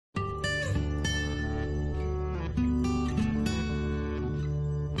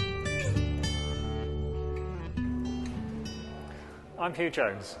I'm Hugh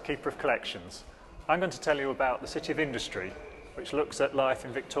Jones, Keeper of Collections. I'm going to tell you about the City of Industry, which looks at life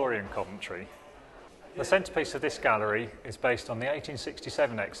in Victorian Coventry. The centrepiece of this gallery is based on the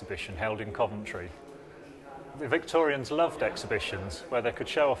 1867 exhibition held in Coventry. The Victorians loved exhibitions where they could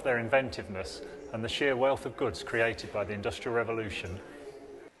show off their inventiveness and the sheer wealth of goods created by the Industrial Revolution.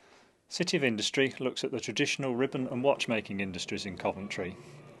 City of Industry looks at the traditional ribbon and watchmaking industries in Coventry.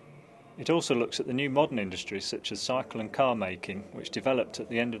 It also looks at the new modern industries such as cycle and car making, which developed at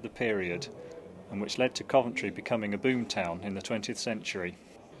the end of the period and which led to Coventry becoming a boom town in the 20th century.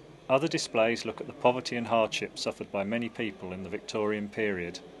 Other displays look at the poverty and hardship suffered by many people in the Victorian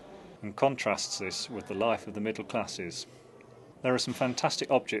period and contrasts this with the life of the middle classes. There are some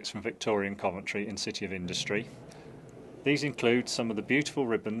fantastic objects from Victorian Coventry in City of Industry. These include some of the beautiful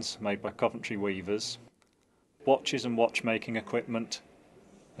ribbons made by Coventry weavers, watches and watchmaking equipment,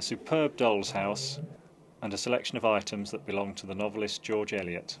 a superb doll's house, and a selection of items that belong to the novelist George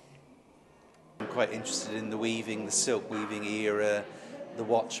Eliot. I'm quite interested in the weaving, the silk weaving era, the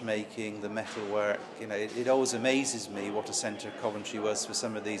watchmaking, the metalwork. It always amazes me what a centre Coventry was for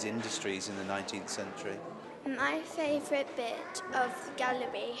some of these industries in the 19th century. My favourite bit of the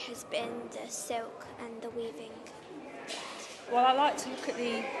gallery has been the silk and the weaving. Well, I like to look at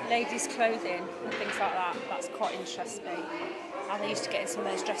the ladies' clothing and things like that. That's quite interesting. How they used to get in some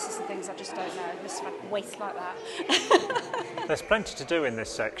of those dresses and things, I just don't know. They must have had waist like that. There's plenty to do in this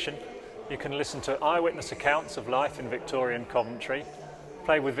section. You can listen to eyewitness accounts of life in Victorian Coventry,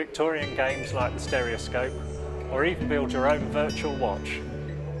 play with Victorian games like the stereoscope, or even build your own virtual watch.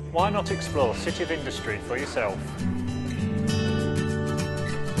 Why not explore City of Industry for yourself?